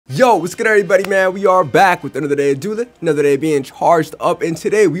Yo, what's good everybody, man? We are back with another day of Dullah, another day being charged up, and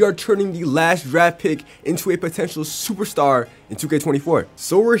today we are turning the last draft pick into a potential superstar in 2K24.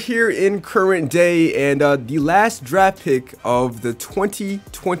 So we're here in current day, and the last draft pick of the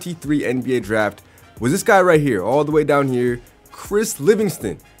 2023 NBA draft was this guy right here, all the way down here, Chris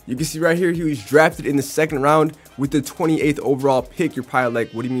Livingston. You can see right here, he was drafted in the second round with the 28th overall pick. You're probably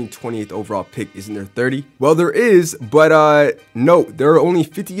like, what do you mean 28th overall pick? Isn't there 30? Well, there is, but no, there are only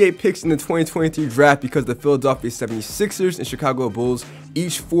 58 picks in the 2023 draft because the Philadelphia 76ers and Chicago Bulls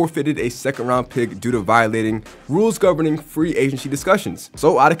each forfeited a second round pick due to violating rules governing free agency discussions.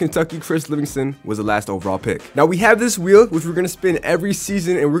 So out of Kentucky, Chris Livingston was the last overall pick. Now we have this wheel, which we're going to spin every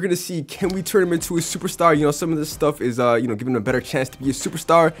season, and we're going to see, can we turn him into a superstar? You know, some of this stuff is, giving him a better chance to be a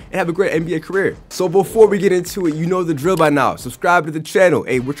superstar and have a great NBA career. So before we get into it, you know the drill by now. Subscribe to the channel.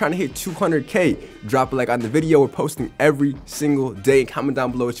 Hey, we're trying to hit 200K. Drop a like on the video. We're posting every single day. Comment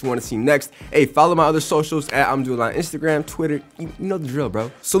down below what you want to see next. Hey, follow my other socials at Dullah on Instagram, Twitter. You know the drill,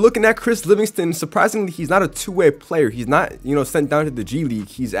 bro. So looking at Chris Livingston, surprisingly, he's not a two-way player. He's not, sent down to the G League.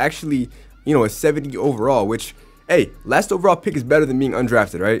 He's actually, a 70 overall, which, hey, last overall pick is better than being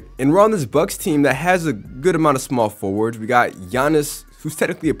undrafted, right? And we're on this Bucks team that has a good amount of small forwards. We got Giannis, who's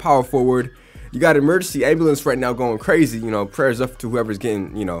technically a power forward. You got emergency ambulance right now going crazy. Prayers up to whoever's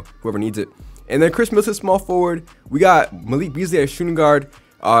getting, whoever needs it. And then Chris Middleton, small forward. We got Malik Beasley at shooting guard,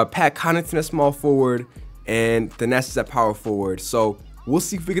 Pat Connaughton at small forward, and the Nets at power forward. So we'll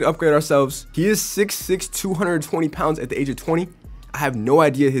see if we can upgrade ourselves. He is 6'6", 220 pounds at the age of 20. I have no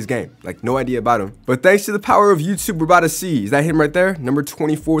idea his game, like no idea about him. But thanks to the power of YouTube, we're about to see. Is that him right there? Number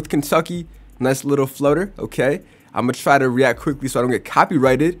 24 with Kentucky. Nice little floater. Okay. I'm going to try to react quickly so I don't get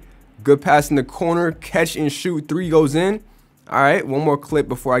copyrighted. Good pass in the corner. Catch and shoot. 3 goes in. All right. One more clip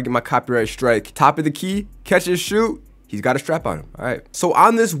before I get my copyright strike. Top of the key. Catch and shoot. He's got a strap on him. All right. So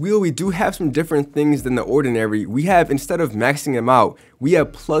on this wheel, we do have some different things than the ordinary. We have, instead of maxing him out, we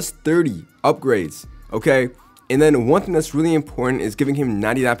have plus 30 upgrades. Okay. And then one thing that's really important is giving him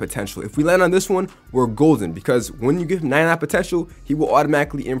 99 potential. If we land on this one, we're golden, because when you give him 99 potential, he will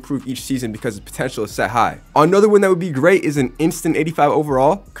automatically improve each season because his potential is set high. Another one that would be great is an instant 85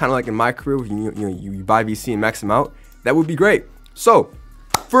 overall, kind of like in my career, you buy VC and max him out. That would be great. So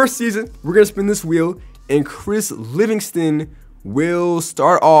first season, we're going to spin this wheel, and Chris Livingston will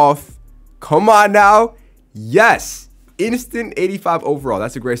start off. Come on now. Yes. Instant 85 overall.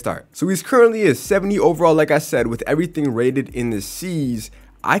 That's a great start. So he's currently a 70 overall, like I said, with everything rated in the C's.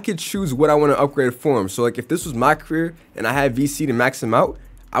 I could choose what I want to upgrade for him. So like if this was my career and I had VC to max him out,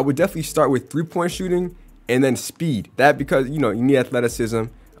 I would definitely start with 3-point shooting and then speed. That because, you need athleticism,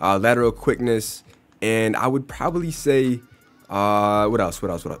 lateral quickness, and I would probably say, what else?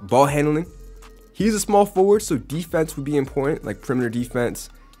 Ball handling. He's a small forward, so defense would be important, like perimeter defense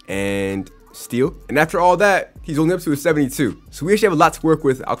and steal. And after all that, he's only up to a 72. So we actually have a lot to work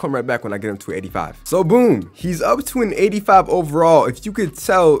with. I'll come right back when I get him to 85. So boom, he's up to an 85 overall. If you could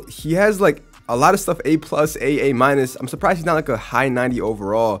tell, he has like a lot of stuff A+, A minus. I'm surprised he's not like a high 90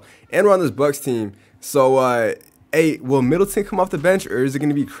 overall. And we're on this Bucks team. So hey, will Middleton come off the bench, or is it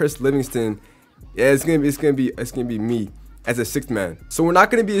gonna be Chris Livingston? Yeah, it's gonna be me as a sixth man. So we're not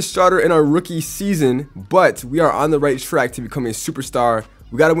gonna be a starter in our rookie season, but we are on the right track to becoming a superstar.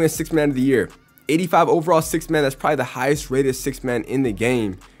 We got to win 6th man of the year. 85 overall 6th man. That's probably the highest rated 6th man in the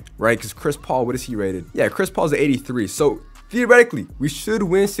game, right? Because Chris Paul, what is he rated? Yeah, Chris Paul's at 83. So theoretically, we should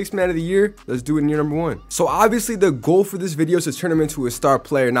win 6th man of the year. Let's do it in year number 1. So obviously the goal for this video is to turn him into a star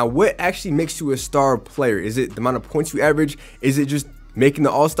player. Now, what actually makes you a star player? Is it the amount of points you average? Is it just making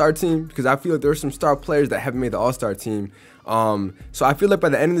the all-star team? Because I feel like there are some star players that haven't made the all-star team. So I feel like by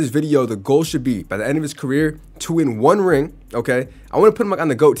the end of this video, the goal should be, by the end of his career, to win 1 ring. Okay, I want to put him like on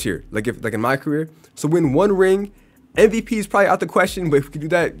the GOAT tier, like in my career. So win 1 ring. MVP is probably out the question, but if we can do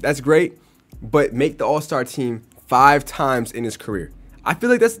that, that's great. But make the all-star team 5 times in his career. I feel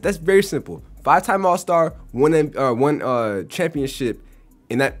like that's very simple. 5-time all-star, one championship,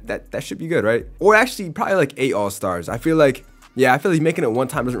 and that should be good, right? Or actually probably like 8 all-stars. I feel like making it 1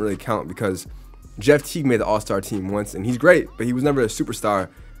 time doesn't really count, because Jeff Teague made the all-star team once, and he's great, but he was never a superstar.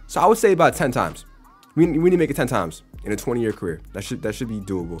 So I would say about 10 times. We need to make it 10 times in a 20-year career. That should be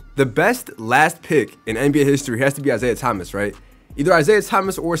doable. The best last pick in NBA history has to be Isaiah Thomas, right? Either Isaiah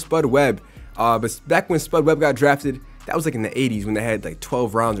Thomas or Spud Webb. But back when Spud Webb got drafted, that was like in the 80s when they had like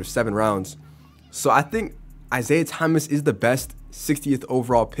 12 rounds or 7 rounds. So I think Isaiah Thomas is the best 60th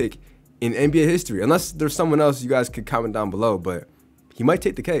overall pick in NBA history. Unless there's someone else, you guys could comment down below. But he might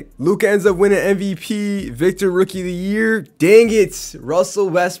take the cake. Luka ends up winning MVP, Victor Rookie of the Year. Dang it, Russell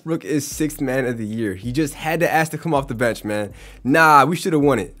Westbrook is 6th man of the year. He just had to ask to come off the bench, man. Nah, we should have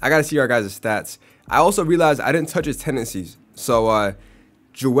won it. I gotta see our guys' stats. I also realized I didn't touch his tendencies. So,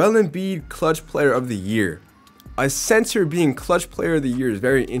 Joel Embiid, Clutch Player of the Year. A center being Clutch Player of the Year is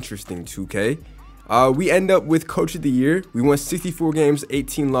very interesting, 2K. We end up with Coach of the Year. We won 64 games,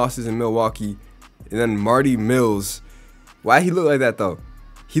 18 losses in Milwaukee. And then Marty Mills. Why he look like that though?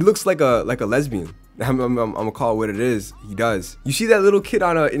 He looks like a lesbian. I'm gonna call it what it is. He does. You see that little kid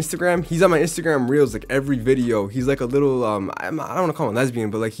on Instagram? He's on my Instagram reels like every video. He's like a little I don't want to call him lesbian,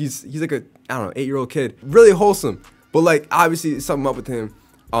 but like he's like a, I don't know, 8-year-old kid. Really wholesome. But like obviously something up with him.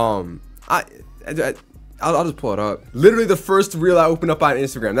 I'll just pull it up. Literally the first reel I opened up on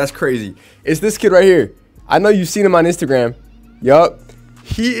Instagram. That's crazy. It's this kid right here. I know you've seen him on Instagram. Yup.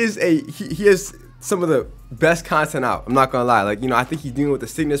 He has some of the best content out. I'm not gonna lie. Like, you know, I think he's dealing with the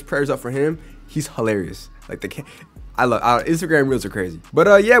sickness. Prayers up for him. He's hilarious. Like I love Instagram reels are crazy.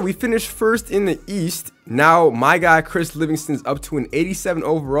 But yeah, we finished first in the East. Now my guy Chris Livingston's up to an 87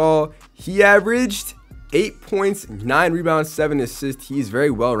 overall. He averaged 8 points, 9 rebounds, 7 assists. He's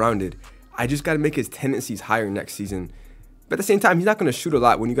very well rounded. I just got to make his tendencies higher next season. But at the same time, he's not going to shoot a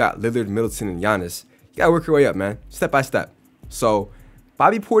lot when you got Lillard, Middleton, and Giannis. You got to work your way up, man, step by step. So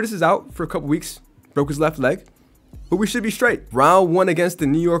Bobby Portis is out for a couple weeks. Broke his left leg. But we should be straight. Round 1 against the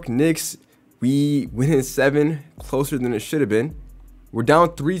New York Knicks. We win in 7, closer than it should have been. We're down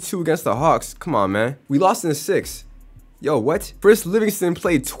 3-2 against the Hawks. Come on, man. We lost in 6. Yo, what? Chris Livingston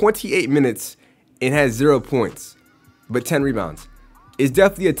played 28 minutes and had 0 points, but 10 rebounds. It's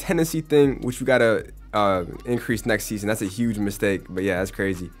definitely a tendency thing, which we got to increase next season. That's a huge mistake, but yeah, that's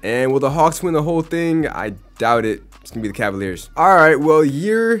crazy. And will the Hawks win the whole thing? I doubt it. It's going to be the Cavaliers. All right, well,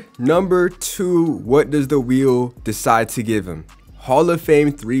 year number 2, what does the wheel decide to give him? Hall of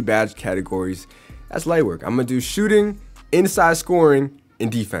Fame 3 badge categories. That's light work. I'm going to do shooting, inside scoring,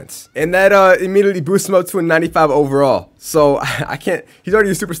 and defense. And that immediately boosts him up to a 95 overall. So I can't, he's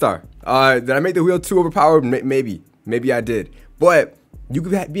already a superstar. Did I make the wheel too overpowered? Maybe I did. But you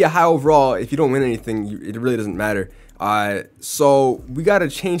could be a high overall if you don't win anything. It really doesn't matter. So we got to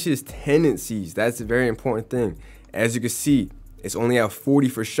change his tendencies. That's a very important thing. As you can see, it's only at 40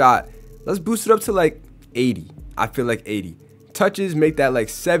 for shot. Let's boost it up to like 80. I feel like 80. Touches, make that like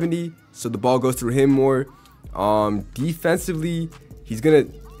 70 so the ball goes through him more. Defensively, he's going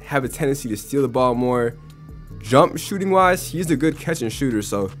to have a tendency to steal the ball more. Jump shooting wise, he's a good catch and shooter.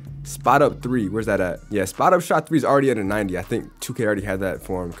 So spot up 3, where's that at? Yeah, spot up shot 3 is already at a 90. I think 2K already had that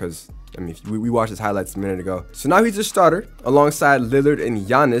for him because, I mean, we watched his highlights a minute ago. So now he's a starter alongside Lillard and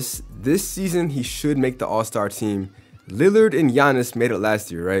Giannis. This season, he should make the All-Star team. Lillard and Giannis made it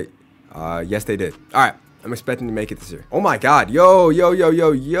last year, right? Yes, they did. All right, I'm expecting to make it this year. Oh my God, yo.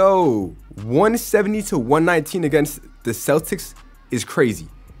 170 to 119 against the Celtics is crazy.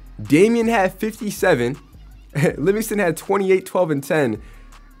 Damian had 57. Livingston had 28, 12, and 10.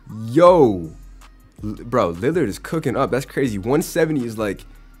 Yo, bro, Lillard is cooking up. That's crazy. 170 is like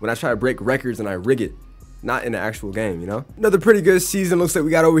when I try to break records and I rig it, not in the actual game, you know? Another pretty good season looks like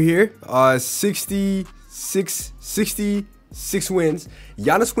we got over here. 66 wins.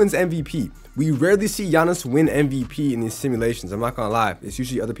 Giannis wins MVP. We rarely see Giannis win MVP in these simulations. I'm not gonna lie. It's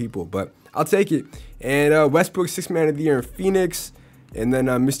usually other people, but I'll take it. And Westbrook, 6th man of the year in Phoenix. And then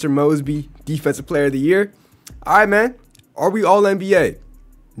Mr. Mosby, defensive player of the year. All right, man. Are we all NBA?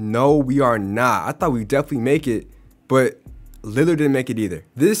 No, we are not. I thought we'd definitely make it, but Lillard didn't make it either.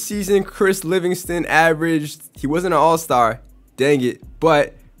 This season, Chris Livingston averaged, he wasn't an all-star, dang it,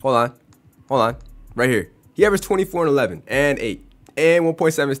 but hold on, right here. He averaged 24 and 11 and 8 and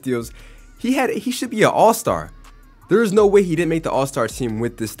 1.7 steals. He should be an all-star. There is no way he didn't make the all-star team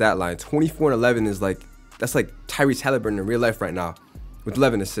with this stat line. 24 and 11 is like, that's like Tyrese Halliburton in real life right now with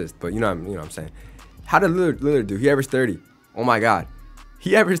 11 assists, but you know what I'm saying. How did Lillard do? He averaged 30. Oh my God.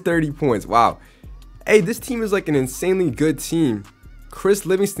 He averaged 30 points. Wow. Hey, this team is like an insanely good team. Chris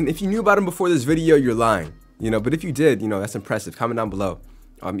Livingston, if you knew about him before this video, you're lying. You know, but if you did, you know, that's impressive. Comment down below.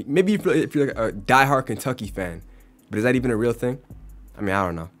 Maybe if you're like a diehard Kentucky fan. But is that even a real thing? I mean, I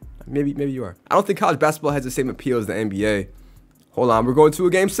don't know. Maybe you are. I don't think college basketball has the same appeal as the NBA. Hold on, we're going to a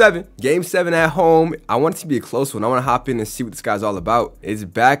Game 7. Game 7 at home. I want it to be a close one. I want to hop in and see what this guy's all about. It's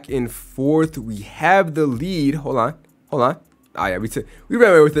back and forth. We have the lead. Hold on. Oh yeah, we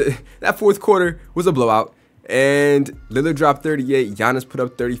ran away with it. That fourth quarter was a blowout. And Lillard dropped 38. Giannis put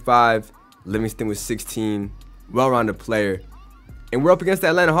up 35. Livingston was 16. Well-rounded player. And we're up against the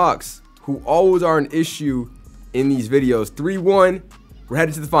Atlanta Hawks, who always are an issue in these videos. 3-1. We're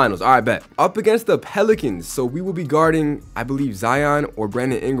headed to the finals. All right, bet. Up against the Pelicans. So we will be guarding, I believe, Zion or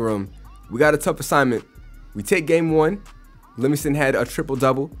Brandon Ingram. We got a tough assignment. We take game 1. Livingston had a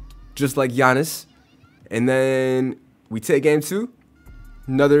triple-double, just like Giannis. And then we take game 2.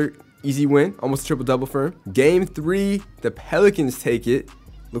 Another easy win, almost a triple-double for him. Game 3, the Pelicans take it.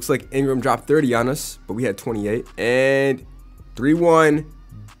 Looks like Ingram dropped 30 on us, but we had 28. And 3-1,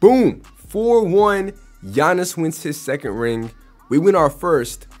 boom, 4-1. Giannis wins his second ring. We win our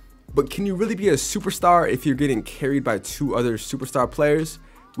first, but can you really be a superstar if you're getting carried by 2 other superstar players?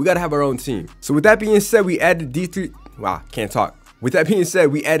 We got to have our own team. So with that being said, we added these 3, wow, can't talk. With that being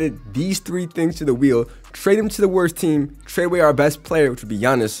said, we added these 3 things to the wheel. Trade him to the worst team, trade away our best player, which would be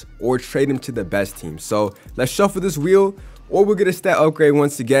Giannis, or trade him to the best team. So let's shuffle this wheel, or we'll get a stat upgrade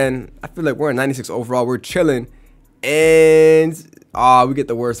once again. I feel like we're at 96 overall. We're chilling. And we get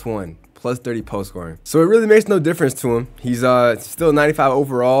the worst one. Plus 30 post scoring. So it really makes no difference to him. He's still 95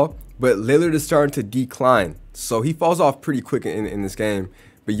 overall, but Lillard is starting to decline. So he falls off pretty quick in this game.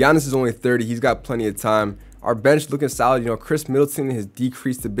 But Giannis is only 30. He's got plenty of time. Our bench looking solid. You know, Chris Middleton has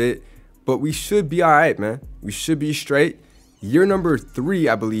decreased a bit, but we should be all right, man. We should be straight. Year number 3,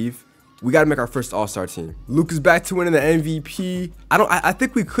 I believe. We got to make our first All-Star team. Luke is back to winning the MVP. I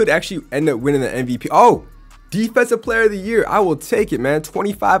think we could actually end up winning the MVP. Oh, Defensive Player of the Year. I will take it, man.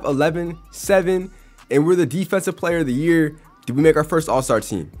 25, 11, 7, and we're the Defensive Player of the Year. Did we make our first All-Star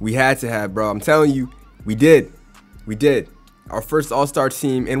team? We had to have, bro. I'm telling you, we did. We did. Our first All-Star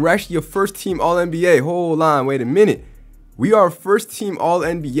team, and we're actually a first-team All-NBA. Hold on, wait a minute. We are first-team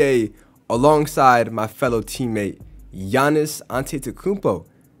All-NBA alongside my fellow teammate, Giannis Antetokounmpo.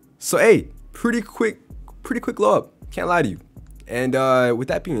 So, hey, pretty quick glow up. Can't lie to you. And with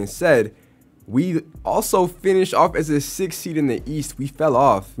that being said, we also finished off as a 6th seed in the East. We fell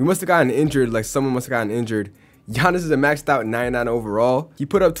off. We must have gotten injured, like someone must have gotten injured. Giannis is a maxed out 99 overall. He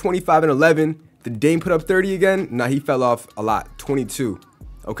put up 25 and 11. Did Dame put up 30 again? Nah, he fell off a lot. 22.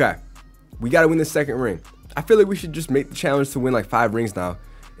 Okay. We got to win the second ring. I feel like we should just make the challenge to win like 5 rings now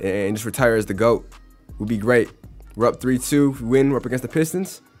and just retire as the GOAT. Would be great. We're up 3-2. We win. We're up against the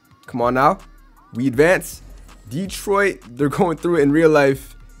Pistons. Come on now. We advance. Detroit, they're going through it in real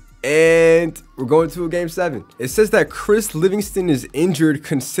life. And we're going to a game 7. It says that Chris Livingston is injured.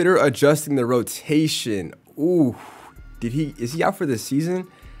 Consider adjusting the rotation. Ooh, is he out for the season?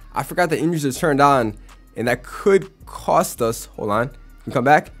 I forgot the injuries are turned on, and that could cost us. Hold on. Can we come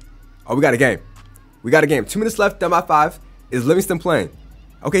back? Oh, we got a game. We got a game. 2 minutes left, down by 5. Is Livingston playing?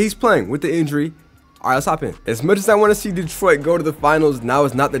 Okay, he's playing with the injury. All right, let's hop in. As much as I want to see Detroit go to the finals, now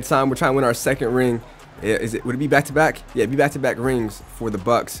is not the time. We're trying to win our second ring. Would it be back-to-back? Yeah, it'd be back-to-back rings for the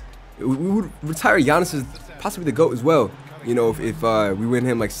Bucks. We would retire Giannis as possibly the GOAT as well. You know, if we win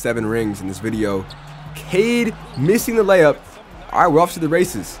him like 7 rings in this video. Cade missing the layup. All right, we're off to the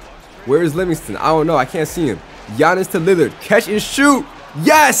races. Where is Livingston? I don't know. I can't see him. Giannis to Lillard. Catch and shoot.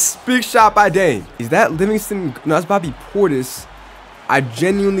 Yes! Big shot by Dame. Is that Livingston? No, that's Bobby Portis. I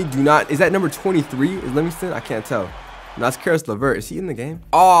genuinely do not. Is that number 23? Is Livingston? I can't tell. No, that's Chris LeVert. Is he in the game?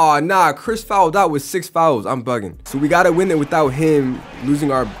 Oh, nah. Chris fouled out with 6 fouls. I'm bugging. So we got to win it without him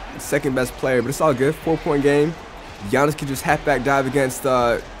losing our second best player. But it's all good. 4-point game. Giannis could just halfback dive against,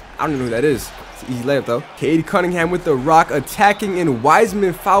 I don't even know who that is. It's an easy layup, though. Cade Cunningham with the rock attacking, and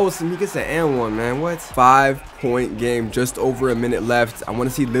Wiseman fouls him. He gets an and one, man. What? 5-point game. Just over a minute left. I want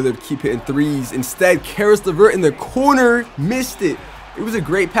to see Lillard keep hitting threes. Instead, Caris LeVert in the corner missed it. It was a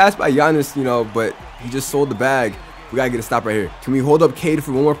great pass by Giannis, you know, but he just sold the bag. We got to get a stop right here. Can we hold up Cade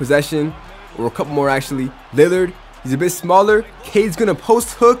for one more possession? Or a couple more, actually. Lillard, he's a bit smaller. Cade's going to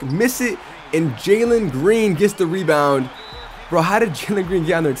post hook, miss it, and Jalen Green gets the rebound. Bro, how did Jalen Green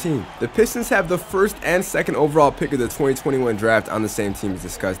get on their team? The Pistons have the 1st and 2nd overall pick of the 2021 draft on the same team. It's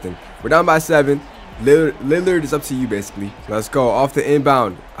disgusting. We're down by 7. Lillard is up to you, basically. Let's go. Off the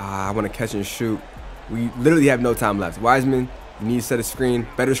inbound. I want to catch and shoot. We literally have no time left. Wiseman, you need to set a screen.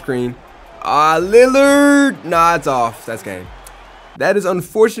 Better screen. Lillard. Nah, it's off. That's game. That is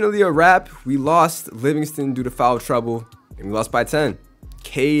unfortunately a wrap. We lost Livingston due to foul trouble, and we lost by 10.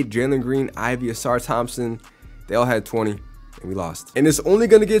 Cade, Jalen Green, Ivy, Asar Thompson, they all had 20, and we lost. And it's only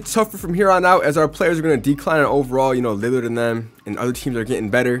going to get tougher from here on out as our players are going to decline in overall. You know, Lillard and them, and other teams are getting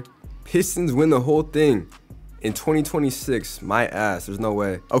better. Pistons win the whole thing in 2026. My ass. There's no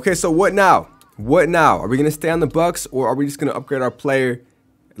way. Okay, so what now? What now? Are we going to stay on the Bucks, or are we just going to upgrade our player?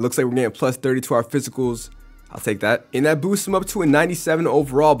 It looks like we're getting plus 30 to our physicals. I'll take that. And that boosts him up to a 97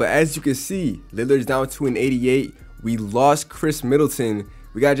 overall. But as you can see, Lillard's down to an 88. We lost Chris Middleton.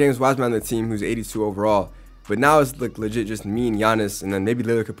 We got James Wiseman on the team, who's 82 overall. But now it's like legit just me and Giannis. And then maybe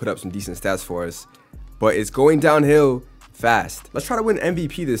Lillard could put up some decent stats for us. But it's going downhill fast. Let's try to win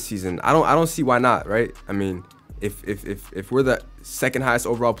MVP this season. I don't see why not, right? I mean, if we're the second highest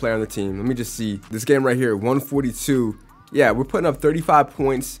overall player on the team, let me just see this game right here, 142. Yeah, we're putting up 35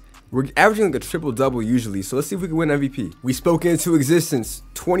 points. We're averaging like a triple-double usually, so let's see if we can win MVP. We spoke into existence.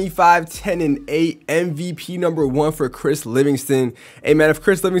 25, 10, and 8. MVP #1 for Chris Livingston. Hey man, if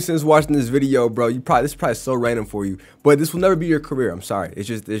Chris Livingston is watching this video, bro, this is probably so random for you, but this will never be your career. I'm sorry. It's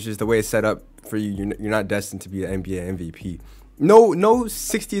just the way it's set up for you. You're not destined to be an NBA MVP. No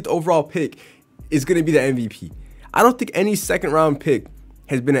 60th overall pick is gonna be the MVP. I don't think any second-round pick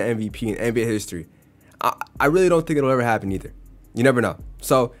has been an MVP in NBA history. I really don't think it'll ever happen either. You never know.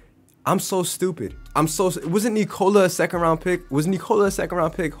 So I'm so stupid. Wasn't Nikola a second-round pick? Was Nikola a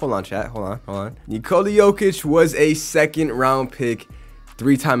second-round pick? Hold on, chat. Hold on. Nikola Jokic was a second-round pick,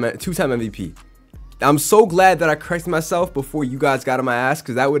 two-time MVP. I'm so glad that I corrected myself before you guys got on my ass,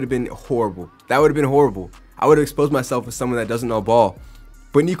 because that would have been horrible. That would have been horrible. I would have exposed myself as someone that doesn't know ball.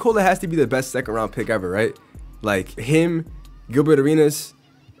 But Nikola has to be the best second-round pick ever, right? Like him, Gilbert Arenas,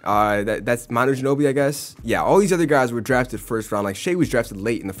 that's Manu Ginobili, I guess. Yeah, all these other guys were drafted first round. Like Shea was drafted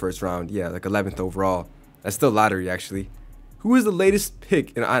late in the first round. Yeah, like 11th overall. That's still lottery, actually. Who was the latest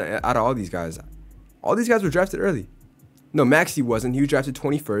pick out of all these guys? All these guys were drafted early. No, Maxey wasn't. He was drafted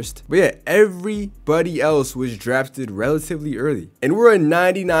 21st. But yeah, everybody else was drafted relatively early. And we're a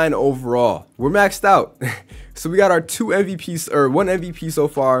 99 overall. We're maxed out. So we got our one MVP so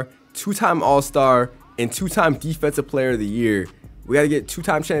far, 2-time All-Star, and 2-time Defensive Player of the Year. We got to get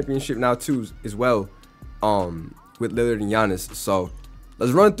 2-time championship now too as well, with Lillard and Giannis. So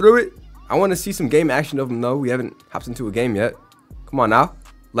let's run through it. I want to see some game action of them though. We haven't hopped into a game yet. Come on now.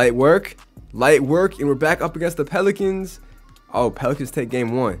 Light work, and we're back up against the Pelicans. Oh, Pelicans take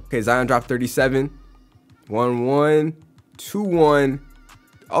game 1. Okay, Zion dropped 37. 1-1, 2-1.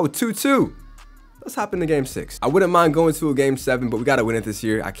 Oh, 2-2. Let's hop into game 6. I wouldn't mind going to a game 7, but we got to win it this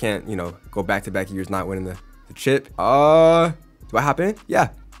year. I can't, go back-to-back years not winning the chip. Do I hop in? Yeah.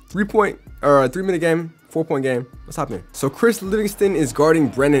 3-minute game, 4-point game. Let's hop in. So Chris Livingston is guarding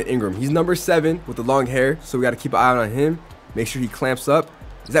Brandon Ingram. He's number 7 with the long hair, so we got to keep an eye on him. Make sure he clamps up.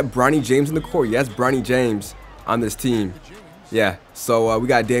 Is that Bronny James in the court? Yeah, that's Bronny James on this team. Yeah, so we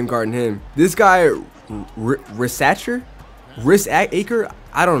got Dame guarding him. This guy, Risacher?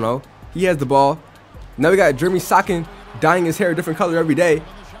 I don't know. He has the ball. Now we got Jeremy Socken dyeing his hair a different color every day.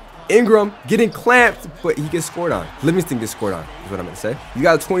 Ingram getting clamped, but he gets scored on. Livingston gets scored on, is what I meant to say. He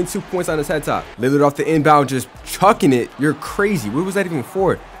got 22 points on his head top. Lillard off the inbound, just chucking it. You're crazy. What was that even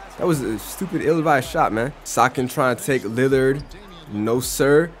for? That was a stupid, ill-advised shot, man. Socken trying to take Lillard. No,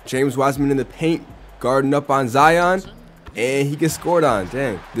 sir. James Wiseman in the paint, guarding up on Zion, and he gets scored on.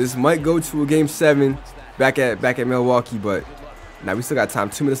 Dang. This might go to a game 7 back at Milwaukee, but now we still got time.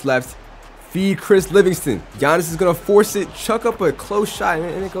 2 minutes left. Feed Chris Livingston. Giannis is going to force it, chuck up a close shot,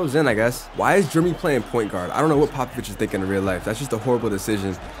 and it goes in, I guess. Why is Jeremy playing point guard? I don't know what Popovich is thinking in real life. That's just a horrible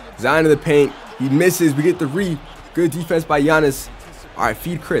decision. Zion in the paint. He misses. We get the re. Good defense by Giannis. All right,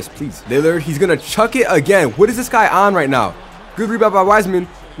 feed Chris, please. Lillard, he's going to chuck it again. What is this guy on right now? Good rebound by Wiseman.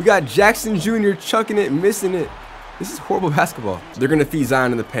 We got Jackson Jr. chucking it, missing it. This is horrible basketball. They're going to feed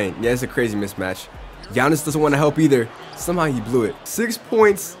Zion in the paint. Yeah, it's a crazy mismatch. Giannis doesn't want to help either. Somehow he blew it. 6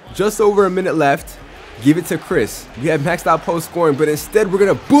 points, just over a minute left. Give it to Chris. We have maxed out post scoring, but instead we're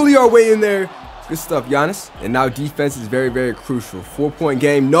going to bully our way in there. Good stuff, Giannis. And now defense is very, very crucial. 4-point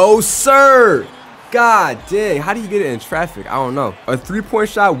game. No, sir. God dang. How do you get it in traffic? I don't know. A 3-point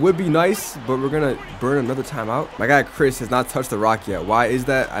shot would be nice, but we're going to burn another timeout. My guy Chris has not touched the rock yet. Why is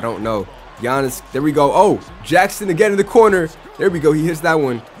that? I don't know. Giannis, there we go. Oh, Jackson again in the corner. There we go. He hits that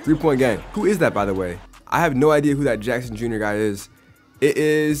one. 3-point game. Who is that, by the way? I have no idea who that Jackson Jr. guy is. It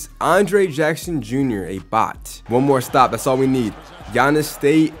is Andre Jackson Jr., a bot. One more stop. That's all we need. Giannis,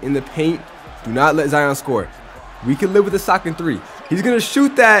 stay in the paint. Do not let Zion score. We can live with a Socken 3. He's going to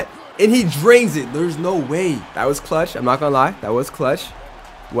shoot that, and he drains it. There's no way. That was clutch. I'm not going to lie. That was clutch.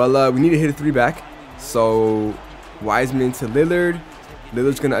 Well, we need to hit a 3 back. So, Wiseman to Lillard.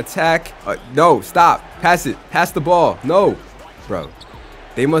 Lillard's going to attack. No, stop. Pass it. Pass the ball. No. Bro,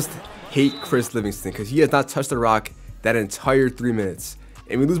 they must hate Chris Livingston because he has not touched the rock that entire 3 minutes.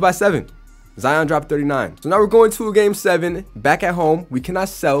 And we lose by 7. Zion dropped 39. So now we're going to a game 7 back at home. We cannot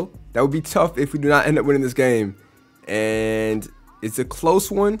sell. That would be tough if we do not end up winning this game. And it's a close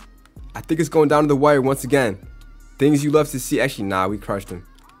one. I think it's going down to the wire once again. Things you love to see. Actually, nah, we crushed him.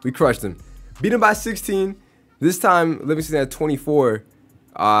 We crushed him. Beat him by 16. This time, Livingston had 24.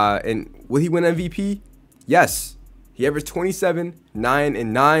 And will he win MVP? Yes. He averaged 27, 9,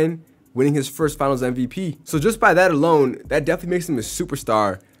 and 9, winning his first finals MVP. So just by that alone, that definitely makes him a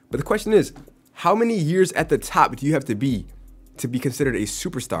superstar. But the question is, how many years at the top do you have to be considered a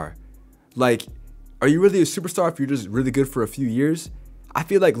superstar? Like, are you really a superstar if you're just really good for a few years? I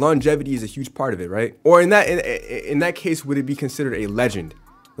feel like longevity is a huge part of it, right? Or in that case, would it be considered a legend?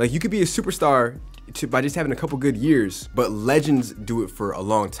 Like, you could be a superstar by just having a couple good years, but legends do it for a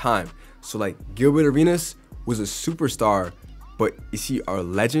long time. So like Gilbert Arenas was a superstar, but is he a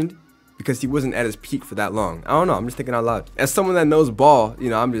legend? Because he wasn't at his peak for that long. I don't know, I'm just thinking out loud. As someone that knows ball, you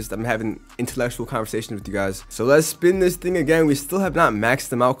know, I'm having intellectual conversations with you guys. So let's spin this thing again. We still have not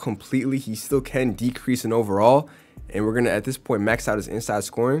maxed him out completely. He still can decrease in overall. And we're gonna, at this point, max out his inside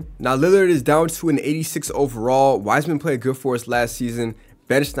scoring. Now Lillard is down to an 86 overall. Wiseman played good for us last season.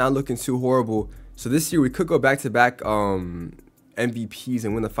 Bench not looking too horrible. So this year we could go back-to-back MVPs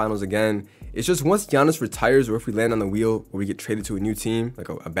and win the finals again. It's just once Giannis retires, or if we land on the wheel or we get traded to a new team, like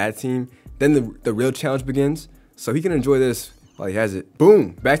a bad team, then the real challenge begins. So he can enjoy this while he has it.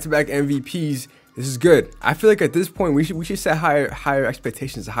 Boom, back-to-back MVPs. This is good. I feel like at this point we should set higher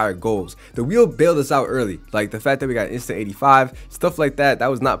expectations and higher goals. The wheel bailed us out early. Like the fact that we got instant 85, stuff like that, that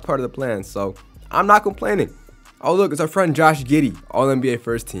was not part of the plan. So I'm not complaining. Oh look, it's our friend Josh Giddey, All NBA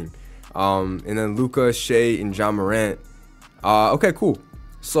first team. And then Luka, Shea, and John Morant. Okay, cool.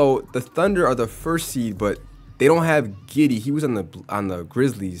 So the Thunder are the first seed, but they don't have Giddey. He was on the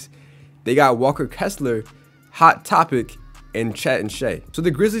Grizzlies. They got Walker Kessler, Hot Topic, and Chet and Shea. So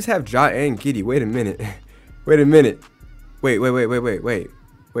the Grizzlies have Ja and Giddey. Wait a minute. Wait a minute. Wait.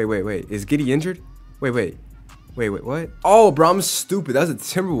 Is Giddey injured? Wait, what? Oh, bro, I'm stupid. That's the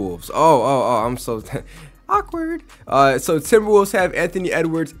Timberwolves. Oh, I'm so awkward. So Timberwolves have Anthony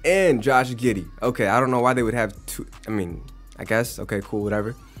Edwards and Josh Giddey. Okay, I don't know why they would have two. I mean, I guess. Okay, cool,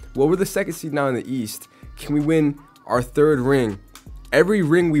 whatever. Well, we're the second seed now in the East. Can we win our third ring? Every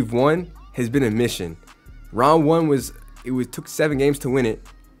ring we've won has been a mission. Round one took 7 games to win it.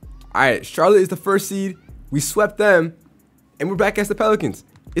 All right, Charlotte is the first seed. We swept them, and we're back as the Pelicans.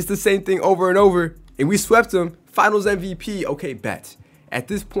 It's the same thing over and over, and we swept them. Finals MVP. Okay, bet. At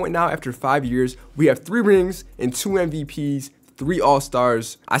this point now, after 5 years, we have 3 rings and 2 MVPs, 3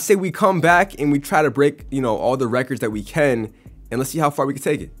 All-Stars. I say we come back and we try to break, you know, all the records that we can, and let's see how far we can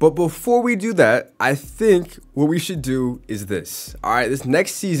take it. But before we do that, I think what we should do is this. All right, this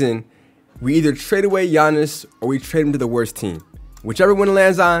next season, we either trade away Giannis or we trade him to the worst team. Whichever one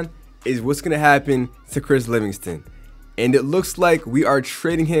lands on is what's going to happen to Chris Livingston. And it looks like we are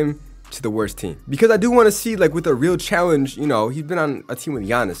trading him to the worst team. Because I do want to see, like, with a real challenge, you know, he's been on a team with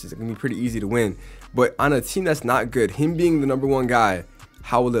Giannis. It's going to be pretty easy to win. But on a team that's not good, him being the #1 guy,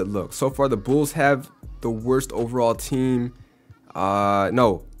 how will it look? So far, the Bulls have the worst overall team.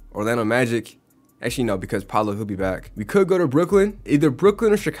 No, Orlando Magic. Actually, no, because Paolo, he'll be back. We could go to Brooklyn, either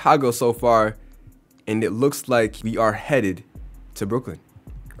Brooklyn or Chicago so far, and it looks like we are headed to Brooklyn.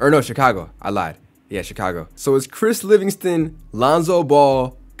 Or no, Chicago. I lied. Yeah, Chicago. So it's Chris Livingston, Lonzo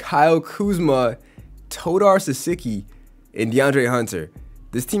Ball, Kyle Kuzma, Todar Saseki, and DeAndre Hunter.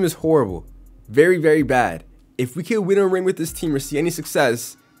 This team is horrible. Very, very bad. If we can win a ring with this team or see any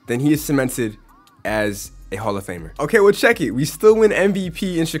success, then he is cemented as a Hall of Famer. Okay, well, check it. We still win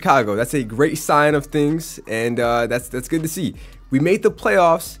MVP in Chicago. That's a great sign of things, and that's good to see. We made the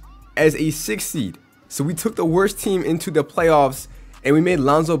playoffs as a 6th seed. So we took the worst team into the playoffs, and we made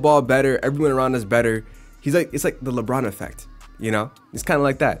Lonzo Ball better, everyone around us better. It's like the LeBron effect, you know? It's kind of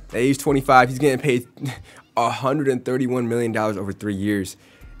like that. At age 25, he's getting paid $131 million over 3 years.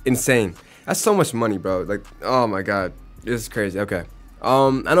 Insane. That's so much money, bro. Like, oh my God. This is crazy. Okay.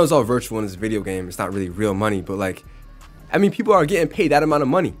 I know it's all virtual in this video game. It's not really real money, but like, I mean, people are getting paid that amount of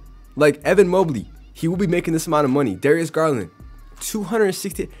money. Like Evan Mobley, he will be making this amount of money. Darius Garland,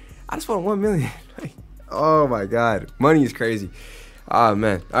 260. I just want 1 million. Like, oh my God, money is crazy. Oh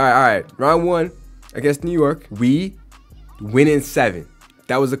man. All right. Round 1 against New York, we win in 7.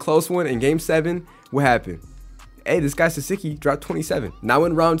 That was a close one. In Game 7, what happened? Hey, this guy Saseki dropped 27. Now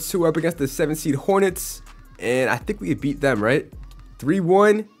in round 2, we're up against the 7th seed Hornets, and I think we could beat them, right?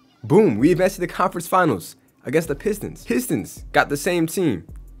 3-1, boom, we advanced to the conference finals against the Pistons. Pistons got the same team.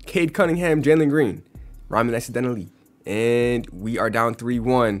 Cade Cunningham, Jalen Green, rhyming accidentally. And we are down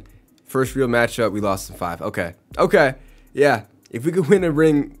 3-1. First real matchup, we lost in 5. Okay, yeah. If we could win a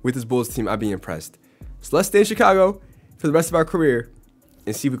ring with this Bulls team, I'd be impressed. So let's stay in Chicago for the rest of our career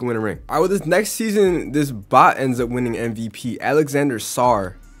and see if we can win a ring. All right, well, this next season, this bot ends up winning MVP, Alexander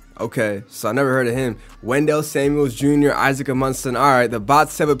Sarr. Okay, so I never heard of him. Wendell Samuels Jr., Isaac Amundsen. All right, the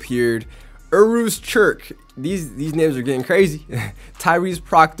bots have appeared. Uruz Chirk. These names are getting crazy. Tyrese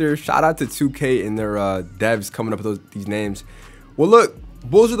Proctor. Shout out to 2K and their devs coming up with these names. Well, look,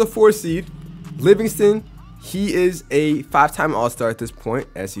 Bulls are the 4th seed. Livingston, he is a 5-time All-Star at this point,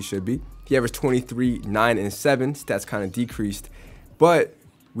 as he should be. He averaged 23, 9, and 7. Stats kind of decreased. But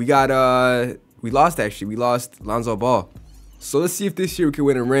we lost actually. We lost Lonzo Ball. So let's see if this year we can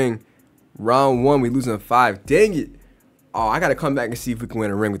win a ring. Round 1, we losing 5. Dang it. Oh, I got to come back and see if we can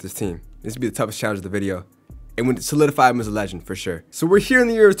win a ring with this team. This would be the toughest challenge of the video. And would solidify him as a legend for sure. So we're here in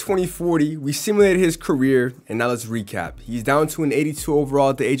the year of 2040. We simulated his career, and now let's recap. He's down to an 82 overall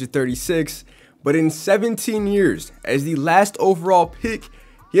at the age of 36. But in 17 years, as the last overall pick,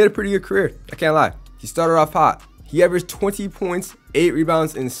 he had a pretty good career. I can't lie. He started off hot. He averaged 20 points, 8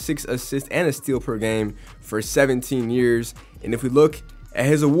 rebounds, and 6 assists and a steal per game for 17 years. And if we look at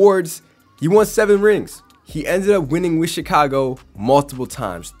his awards, he won 7 rings. He ended up winning with Chicago multiple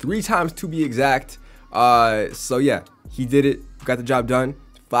times, 3 times to be exact. So yeah, he did it, got the job done.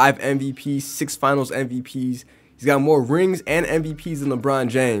 5 MVPs, 6 finals MVPs. He's got more rings and MVPs than LeBron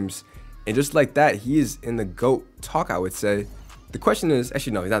James. And just like that, he is in the GOAT talk, I would say. The question is,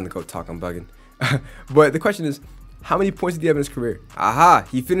 actually no, he's not in the GOAT talk, I'm bugging. But the question is, how many points did he have in his career? Aha,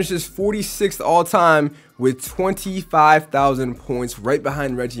 he finishes 46th all time with 25,000 points, right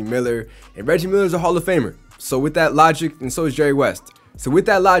behind Reggie Miller. And Reggie Miller is a Hall of Famer. So with that logic, and so is Jerry West. So with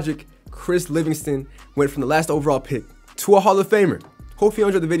that logic, Chris Livingston went from the last overall pick to a Hall of Famer. Hope you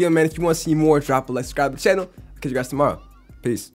enjoyed the video, man. If you want to see more, drop a like, subscribe to the channel. I'll catch you guys tomorrow. Peace.